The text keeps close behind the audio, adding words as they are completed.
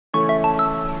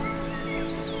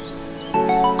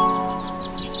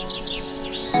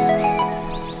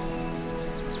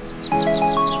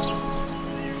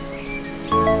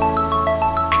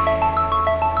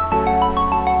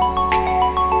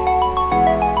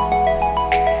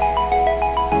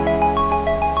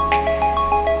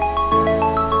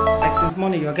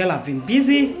your girl have been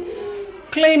busy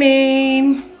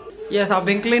cleaning. Yes, I've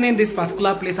been cleaning this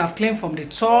particular place. I've cleaned from the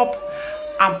top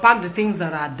and packed the things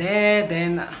that are there.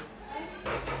 Then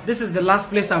this is the last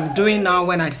place I'm doing now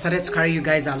when I decided to carry you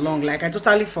guys along. Like, I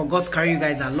totally forgot to carry you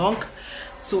guys along.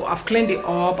 So I've cleaned it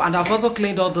up, and I've also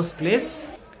cleaned all those places.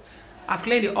 I've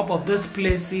cleaned it up of those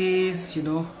places, you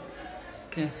know.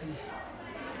 Can you see?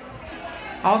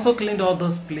 I also cleaned all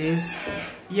those places.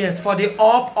 Yes, for the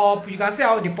up, you can see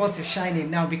how the pot is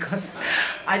shining now because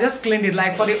I just cleaned it.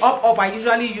 Like for the up, I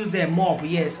usually use a mop.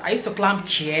 Yes, I used to clamp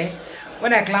chair.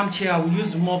 When I clamp chair, I will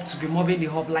use mop to be mopping the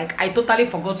hub. Like, I totally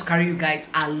forgot to carry you guys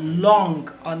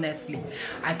along, honestly.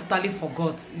 I totally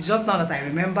forgot. It's just now that I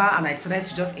remember, and I tried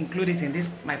to just include it in this,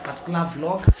 my particular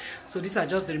vlog. So these are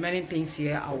just the remaining things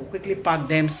here. I will quickly pack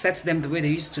them, set them the way they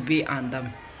used to be,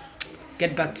 and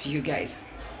get back to you guys.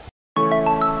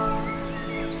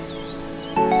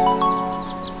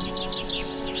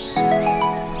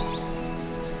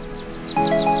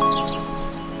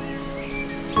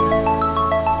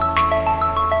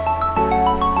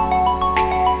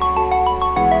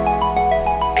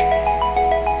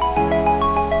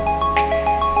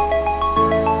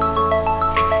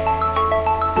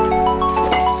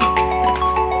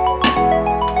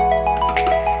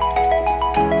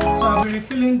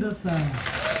 Refilling this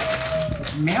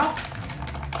milk.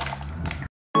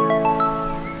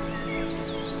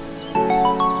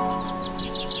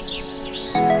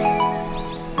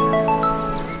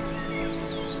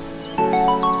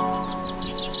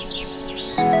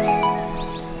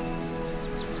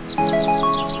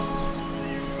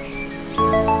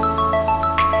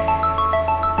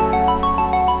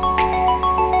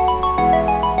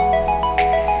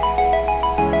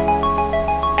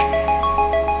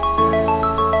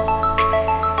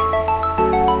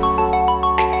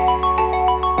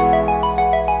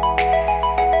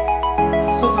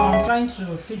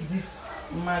 To fix this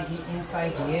Maggie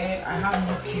inside here, I have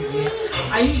no cube here.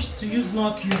 I used to use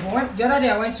no cube, but the other day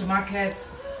I went to market.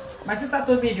 My sister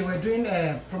told me they were doing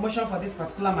a promotion for this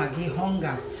particular Maggie,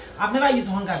 Hunger. I've never used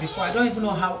Hunger before. I don't even know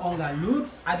how Hunger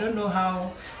looks. I don't know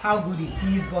how good it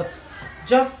is, but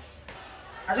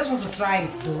I just want to try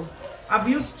it though. I've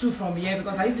used 2 from here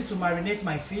because I use it to marinate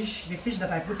my fish, the fish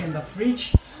that I put in the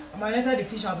fridge. I marinated the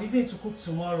fish. I'll be using it to cook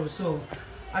tomorrow, so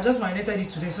I just marinated it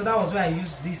today. So that was where I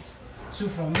used this 2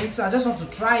 from it. So I just want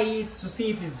to try it to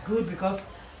see if it's good, because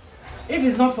if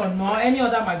it's not for no, any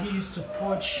other Maggie used to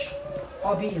poach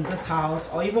Obi in this house,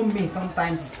 or even me,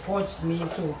 sometimes it poaches me.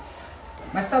 So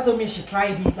my sister told me she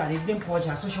tried it and it didn't poach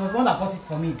her, so she was the one that bought it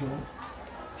for me though.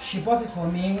 She bought it for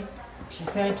me. She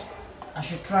said I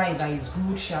should try it, that is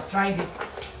good. She have tried it.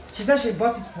 She said she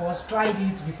bought it first, tried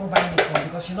it before buying it for me,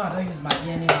 because she know I don't use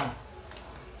Maggie anyhow.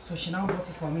 So she now bought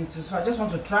it for me too. So I just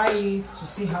want to try it to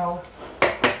see how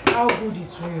good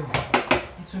it will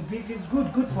be. If it's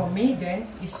good for me, then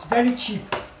it's very cheap,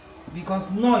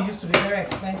 because Knorr used to be very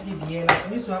expensive here. Like,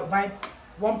 we used to buy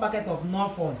 1 packet of Knorr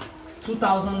for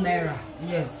 2,000 naira.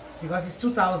 Yes, because it's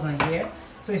 2,000 here,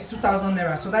 so it's 2,000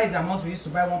 naira. So that is the amount we used to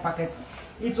buy 1 packet.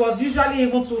 It was usually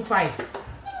even 2,500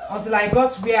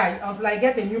 until I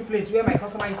get a new place where my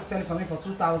customer used to sell it for me for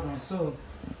 2,000. So,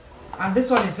 and this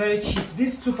one is very cheap.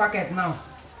 This 2 packet now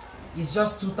is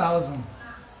just 2,000.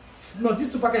 No,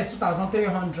 this 2 packet is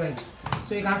 2,300.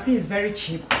 So you can see it's very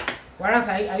cheap. Whereas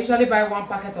I usually buy 1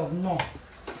 packet of Knorr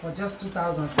for just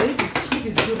 2,000. So if it's cheap,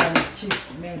 it's good, and it's cheap,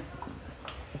 man.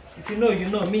 If you know, you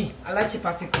know me. I like cheap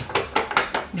article.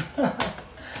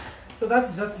 So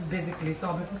that's just it basically. So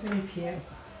I'll be putting it here.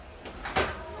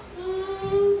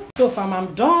 So far,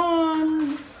 I'm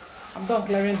done. I'm done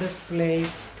clearing this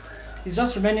place. It's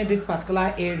just remaining this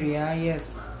particular area.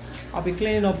 Yes, I'll be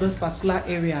cleaning up this particular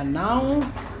area now.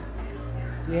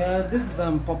 Yeah, this is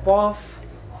pop-off.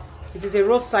 It is a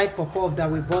roadside pop-off that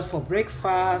we bought for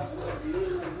breakfast.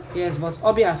 Yes, but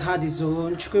Obi has had his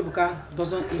own. Chukwuebuka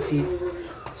doesn't eat it,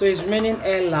 so it's remaining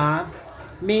Ella.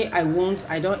 Me, I won't.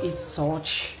 I don't eat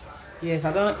such. Yes,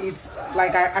 I don't eat,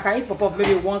 like, I can eat pop-off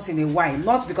maybe once in a while,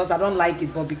 not because I don't like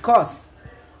it, but because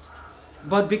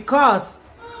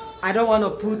I don't want to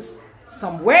put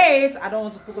some weight. I don't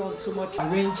want to put on too much.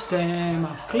 Arrange them,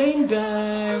 I've cleaned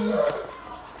them.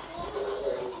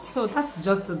 So that's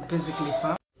just it basically,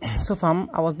 fam. So fam,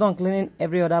 I was done cleaning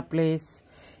every other place.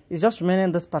 It's just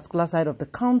remaining this particular side of the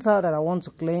counter that I want to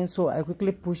clean. So I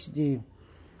quickly push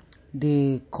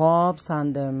the cups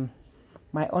and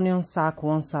my onion sack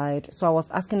one side. So I was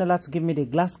asking Ella to give me the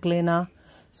glass cleaner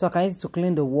so I can use it to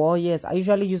clean the wall. Yes, I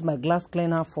usually use my glass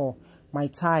cleaner for my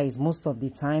ties most of the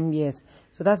time. Yes,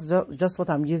 so that's just what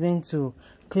I'm using to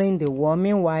clean the wall.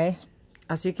 Meanwhile,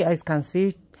 as you guys can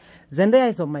see, Zendaya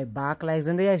is on my back. Like,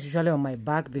 Zendaya is usually on my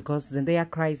back because Zendaya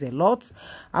cries a lot.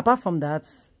 Apart from that,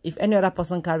 if any other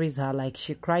person carries her, like,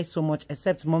 she cries so much,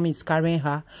 except mommy is carrying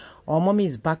her or mommy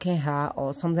is backing her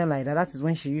or something like that. That is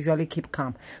when she usually keep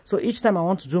calm. So each time I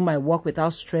want to do my work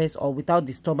without stress or without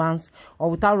disturbance or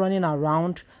without running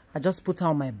around, I just put her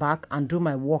on my back and do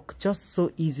my work just so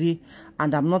easy,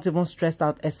 and I'm not even stressed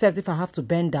out, except if I have to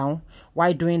bend down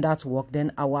while doing that work,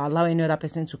 then I will allow any other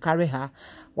person to carry her.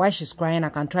 While she's crying, I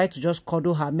can try to just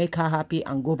cuddle her, make her happy,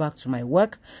 and go back to my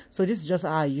work. So this is just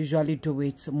how I usually do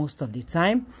it most of the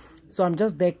time. So I'm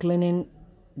just there cleaning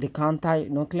the counter, you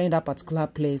know, cleaning that particular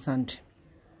place, and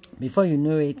before you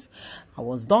know it, I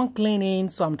was done cleaning.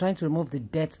 So I'm trying to remove the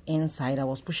dirt inside. I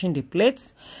was pushing the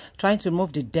plates, trying to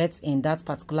remove the dirt in that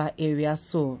particular area.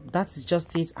 So that is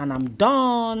just it, and I'm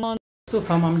done. So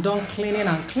far, I'm done cleaning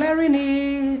and clearing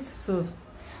it. So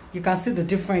you can see the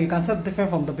difference. You can tell the difference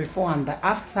from the before and the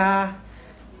after.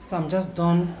 So I'm just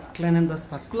done cleaning this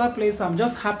particular place. So I'm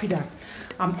just happy that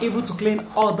I'm able to clean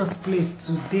all this place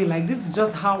today. Like, this is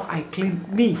just how I clean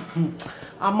me.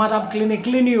 I'm Madam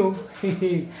Clean you.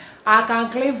 I can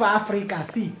clean for Africa.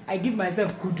 See, I give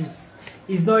myself kudos.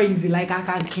 It's not easy. Like, I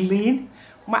can clean.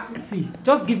 See,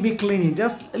 just give me cleaning.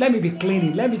 Just let me be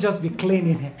cleaning. Let me just be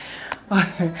cleaning.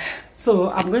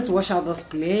 So I'm going to wash out those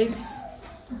plates.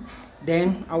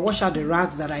 Then I'll wash out the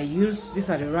rags that I use. These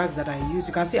are the rags that I use.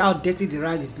 You can see how dirty the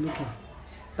rag is looking.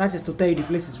 That is to tell you the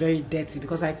place is very dirty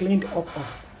because I cleaned up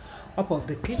of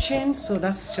the kitchen. So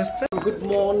that's just it. Good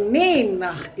morning.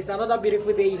 It's another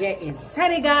beautiful day here in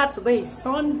Senegal. Today is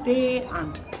Sunday,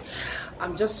 and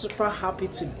I'm just super happy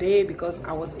today because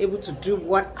I was able to do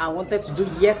what I wanted to do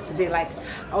yesterday. Like,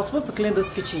 I was supposed to clean this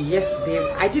kitchen yesterday.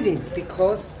 I didn't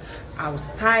because I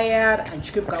was tired and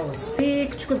Chukwuka was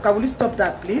sick. Chukwuka, will you stop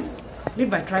that, please?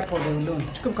 Leave my tripod alone.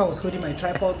 Chukwuka was holding my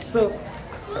tripod. So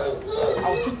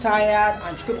I was so tired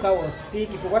and Chukwuka was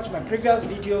sick. If you watch my previous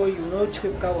video, you know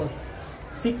Chukwuka was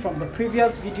sick from the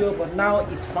previous video, but now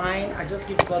he's fine. I just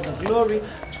give God the glory.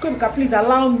 Chukwuka, please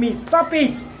allow me. Stop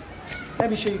it. Let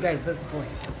me show you guys this boy.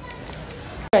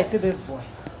 You guys see this boy.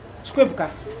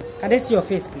 Chukwuka, can they see your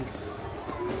face, please?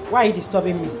 Why are you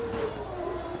disturbing me?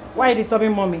 Why are you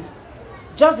disturbing mommy?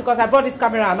 Just because I brought this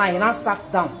camera and he now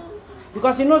sat down.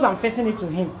 Because he knows I'm facing it to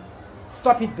him.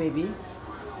 Stop it, baby.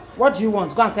 What do you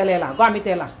want? Go and tell Ella. Go and meet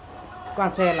Ella. Go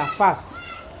and tell Ella fast.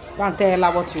 Go and tell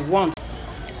Ella what you want.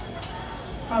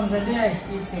 Zendaya is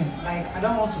eating. Like, I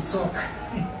don't want to talk.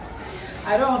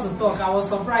 I don't want to talk. I was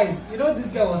surprised. You know, this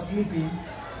girl was sleeping.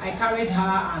 I carried her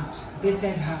and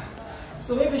dated her.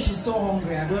 So maybe she's so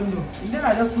hungry. I don't know. And then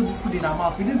I just put this food in her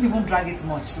mouth. We didn't even drag it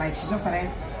much. Like, she just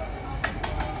started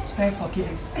sucking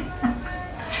it.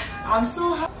 I'm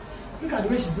so happy. Look at the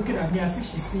way she's looking at me as if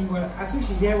she's seeing what, as if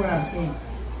she's hearing what I'm saying.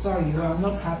 Sorry, I'm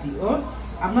not happy. Oh,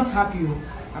 I'm not happy. Oh,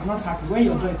 I'm not happy. When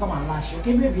you're done, come and lash.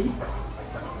 Okay, baby?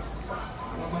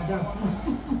 Oh, madam.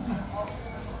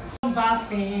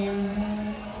 Bathing.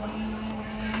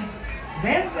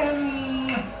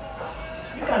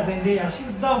 Look at Zendaya.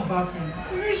 She's done bathing.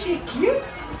 Isn't she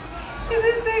cute?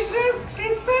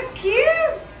 She's so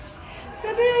cute.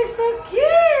 Zendaya is so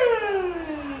cute.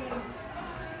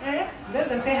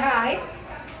 Zendaya, say hi.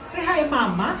 Say hi,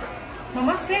 Mama.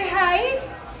 Mama, say hi.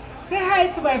 Say hi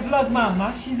to my vlog,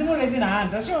 Mama. She's even raising her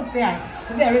hand. Does she want to say hi?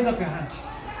 Zendaya, raise up your hand.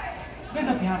 Raise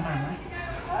up your hand, Mama.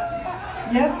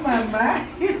 Yes, Mama.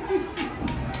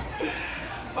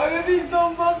 Oh, baby's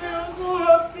done bathing. I'm so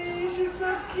happy. She's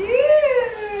so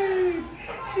cute.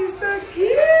 She's so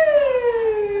cute.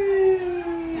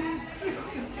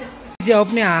 Is he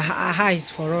opening her eyes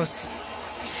for us?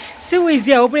 See who is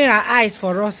here opening her eyes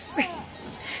for us.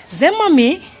 Is that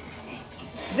mommy?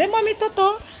 Is that mommy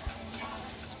Toto?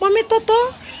 Mommy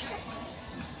Toto?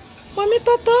 Mommy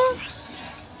Toto?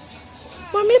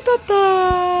 Mommy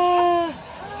Toto?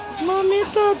 Mommy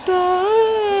Toto?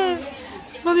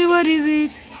 Mommy, what is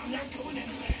it?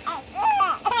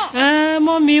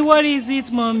 Mommy, what is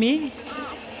it, Mommy?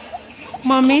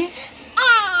 Mommy?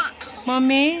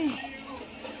 Mommy?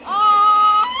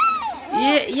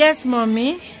 Yes,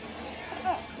 Mommy.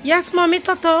 Yes, Mommy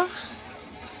Toto.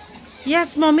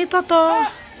 Yes, Mommy Toto.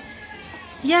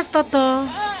 Yes, Toto.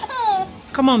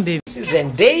 Come on, baby. This is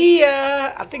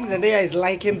Zendaya. I think Zendaya is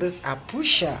liking this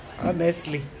apusha,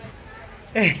 honestly.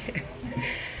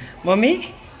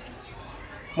 Mommy?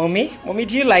 Mommy? Mommy,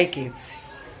 do you like it?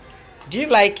 Do you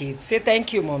like it? Say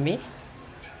thank you, Mommy.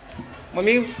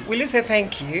 Mommy, will you say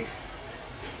thank you?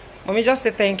 Mommy, just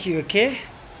say thank you, okay?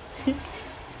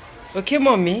 Okay,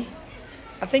 Mommy?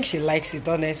 I think she likes it,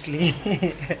 honestly.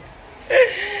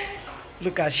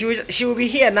 Look at, she will be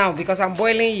here now because I'm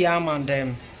boiling yam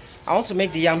and I want to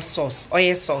make the yam sauce,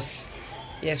 oil sauce.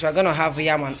 Yes, we're gonna have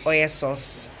yam and oil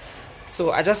sauce.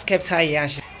 So I just kept her here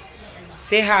and she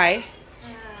say hi.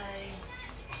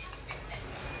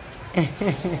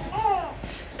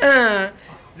 Hi.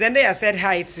 Zendaya said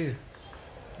hi too.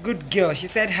 Good girl. She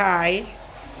said hi.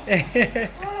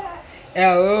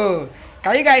 Oh,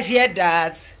 can you guys hear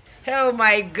that? Oh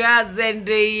my God,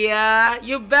 Zendaya,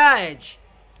 you badge.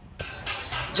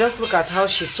 Just look at how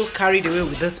she's so carried away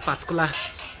with this particular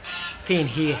thing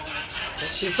here.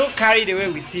 She's so carried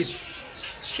away with it.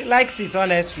 She likes it,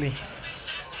 honestly.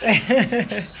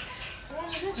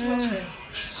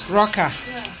 Rocker.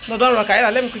 Yeah. No, don't rocker.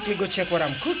 Let me quickly go check what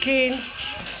I'm cooking.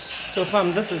 So,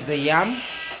 fam, this is the yam.